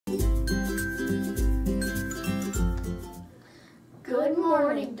Good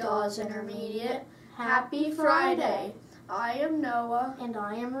morning, Dawes Intermediate. Happy Friday. I am Noah. And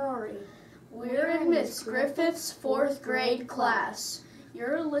I am Rory. We're in Miss Griffith's 4th grade class.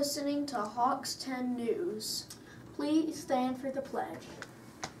 You're listening to Hawks 10 News. Please stand for the pledge.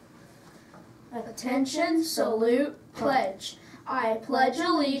 Attention, salute, pledge. I pledge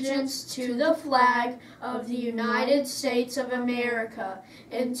allegiance to the flag of the United States of America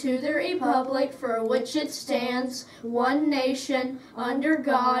and to the republic for which it stands, one nation, under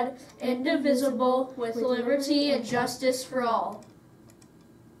God, indivisible, with liberty and justice for all.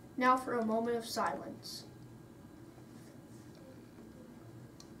 Now for a moment of silence.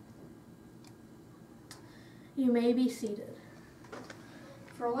 You may be seated.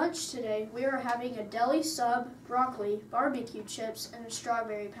 For lunch today, we are having a deli sub, broccoli, barbecue chips, and a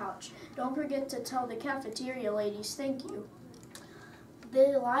strawberry pouch. Don't forget to tell the cafeteria ladies thank you.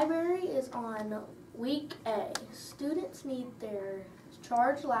 The library is on week A. Students need their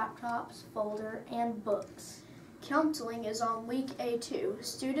charged laptops, folder, and books. Counseling is on week A2.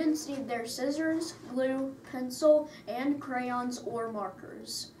 Students need their scissors, glue, pencil, and crayons or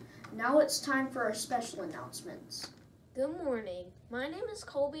markers. Now it's time for our special announcements. Good morning. My name is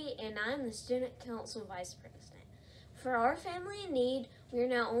Colby and I'm the Student Council Vice President. For our family in need, we are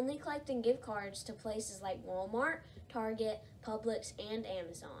now only collecting gift cards to places like Walmart, Target, Publix, and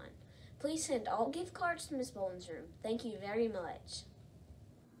Amazon. Please send all gift cards to Ms. Bolton's room. Thank you very much.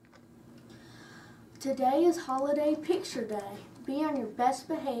 Today is Holiday Picture Day. Be on your best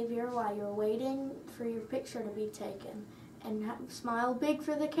behavior while you're waiting for your picture to be taken. And smile big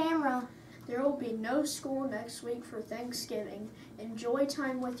for the camera. There will be no school next week for Thanksgiving. Enjoy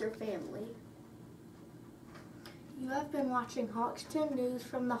time with your family. You have been watching Hawks 10 News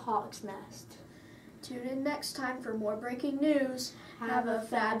from the Hawks Nest. Tune in next time for more breaking news. Have a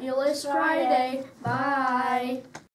fabulous Friday. Bye.